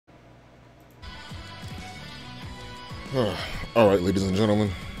Alright, ladies and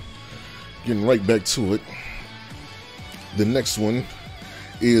gentlemen, getting right back to it. The next one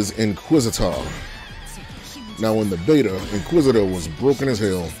is Inquisitor. Now in the beta, Inquisitor was broken as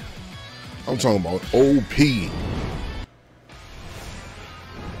hell. I'm talking about OP.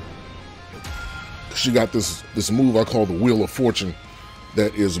 She got this move I call the Wheel of Fortune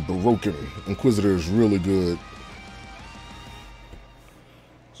that is broken. Inquisitor is really good.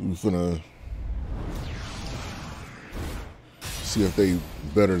 So we're finna see if they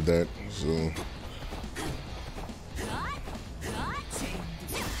bettered that. So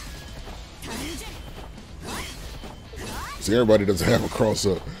see, everybody doesn't have a cross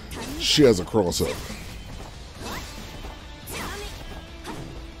up. She has a cross up.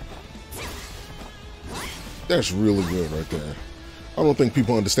 That's really good right there. I don't think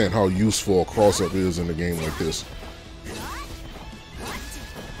people understand how useful a cross up is in a game like this.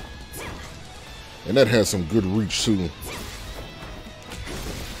 And that has some good reach too.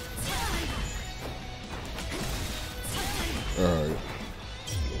 Alright,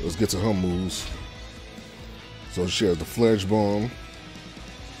 let's get to her moves. So she has the Flash Bomb,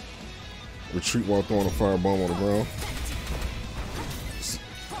 retreat while throwing a firebomb on the ground.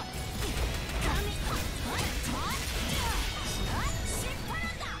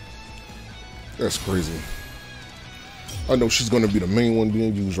 That's crazy. I know she's going to be the main one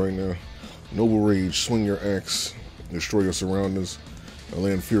being used right now. Noble Rage, swing your axe, destroy your surroundings, and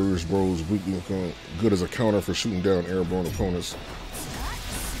land furious blows, weakly good as a counter for shooting down airborne opponents.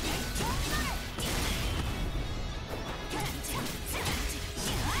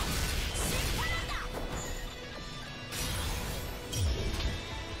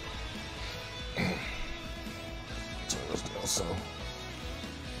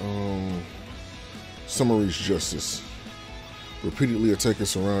 Summary's Justice. Repeatedly attack your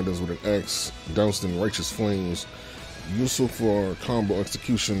surroundings with an axe doused in righteous flames. Useful for combo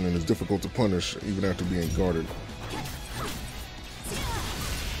execution and is difficult to punish even after being guarded.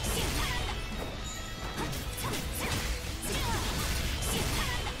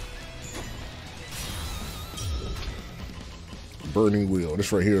 Burning Wheel.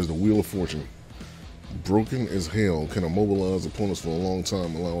 This right here is the Wheel of Fortune. Broken as hell, can immobilize opponents for a long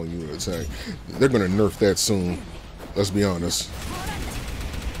time, allowing you to attack. They're going to nerf that soon. Let's be honest.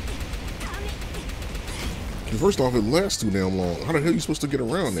 First off, it lasts too damn long. How the hell are you supposed to get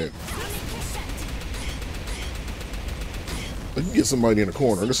around that? Like, you get somebody in the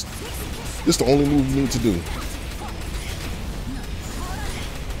corner. This is the only move you need to do.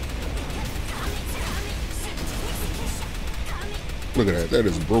 Look at that. That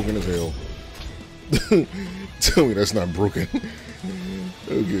is broken as hell. Tell me that's not broken.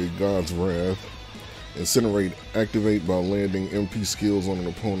 Okay, God's Wrath. Incinerate, activate by landing MP skills on an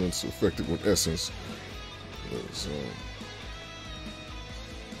opponent's affected with essence.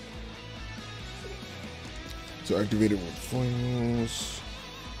 So activate it with flames.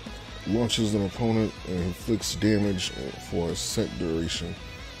 Launches an opponent and inflicts damage for a set duration.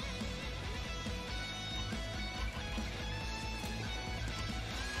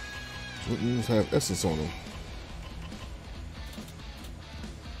 So what moves have essence on them?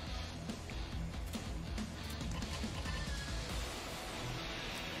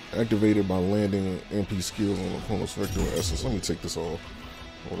 Activated by landing MP skills on opponent's vector with essence. Let me take this off.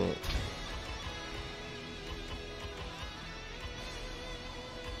 Hold up.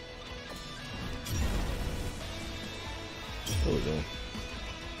 There we go.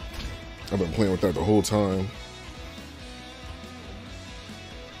 I've been playing with that the whole time.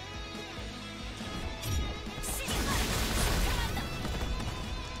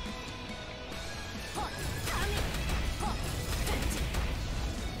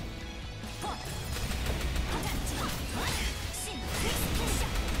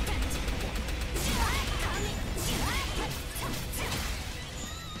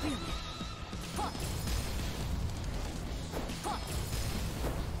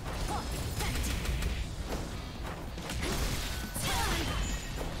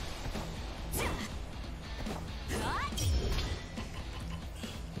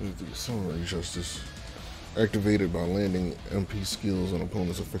 Summary Justice. Activated by landing MP skills on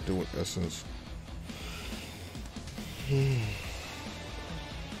opponents affected with essence.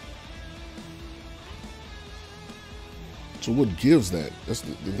 So what gives that?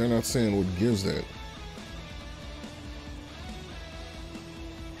 They're not saying what gives that.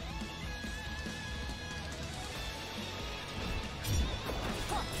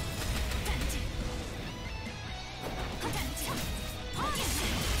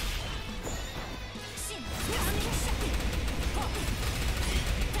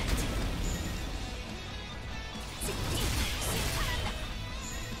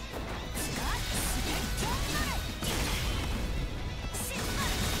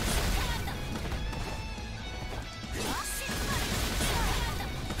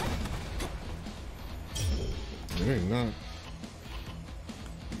 Dang, not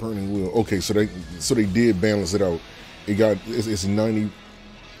burning wheel. Okay, so they did balance it out. It's 90.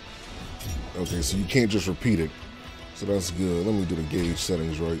 Okay, so you can't just repeat it. So that's good. Let me do the gauge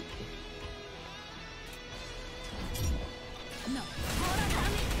settings right.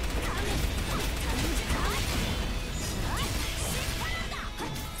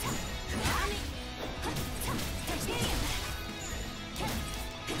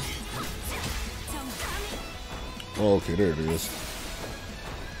 Oh, okay, there it is.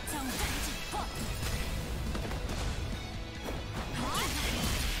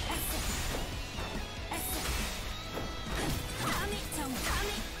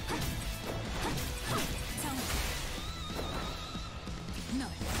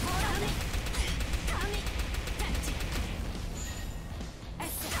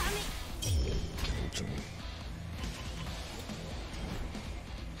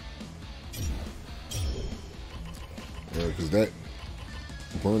 Because that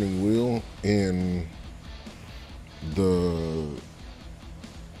burning wheel in the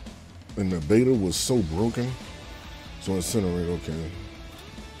beta was so broken. So incinerate, okay.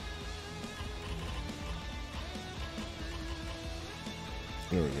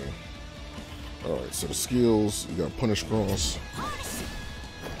 There we go. Alright, so the skills, you got Punish Cross.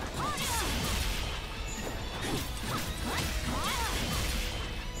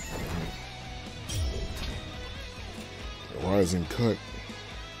 Rising Cut,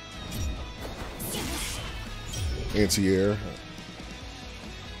 Anti-Air,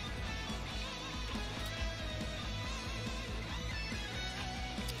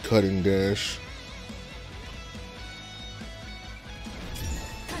 Cutting Dash,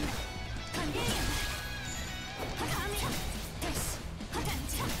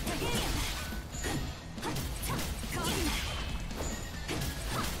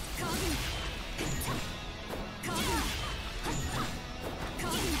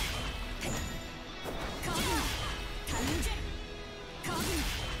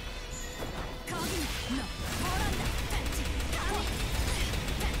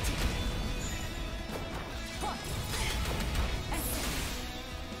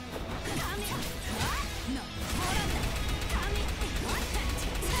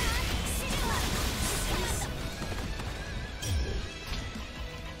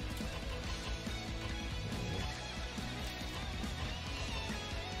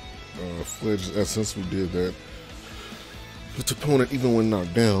 Fledged Essence. We did that. Its opponent, even when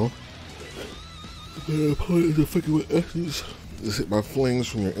knocked down, the opponent is afflicted with Essence. Is hit by flings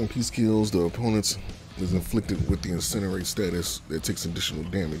from your MP skills. The opponent is inflicted with the Incinerate status that takes additional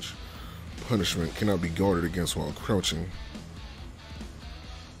damage. Punishment cannot be guarded against while crouching.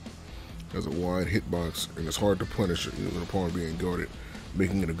 Has a wide hitbox and it's hard to punish even upon being guarded,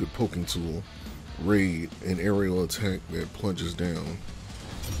 making it a good poking tool. Raid, an aerial attack that plunges down.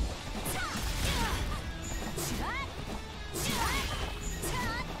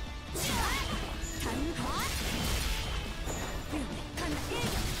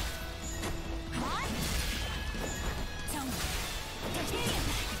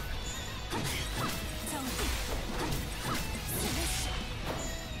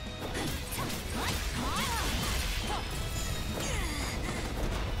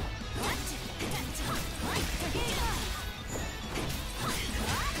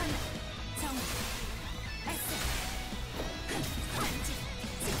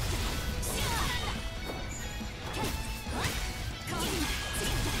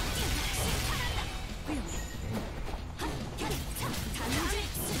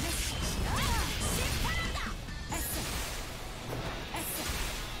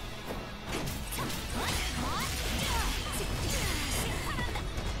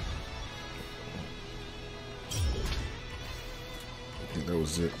 That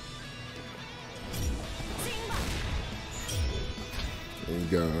was it. And you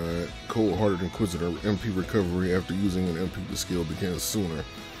got Cold-Hearted Inquisitor. MP recovery after using an MP skill begins sooner.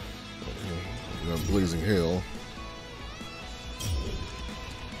 You got Blazing Hail.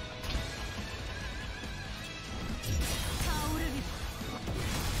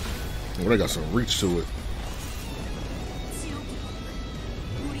 But I got some reach to it.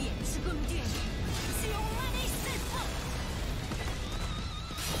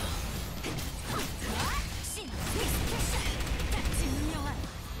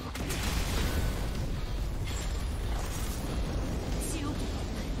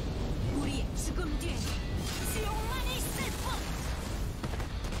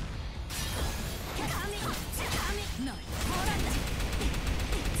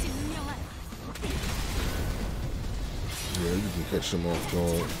 Yeah, you can catch them off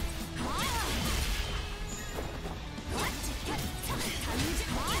guard.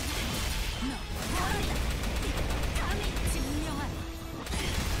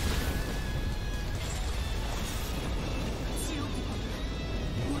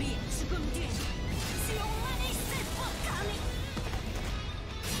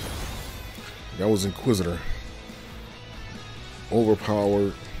 That was Inquisitor.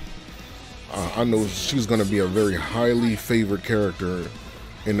 Overpowered. I know she's going to be a very highly favored character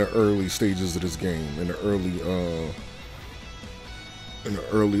in the early stages of this game, in the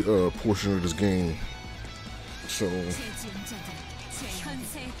early portion of this game. So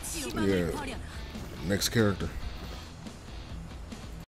yeah, next character.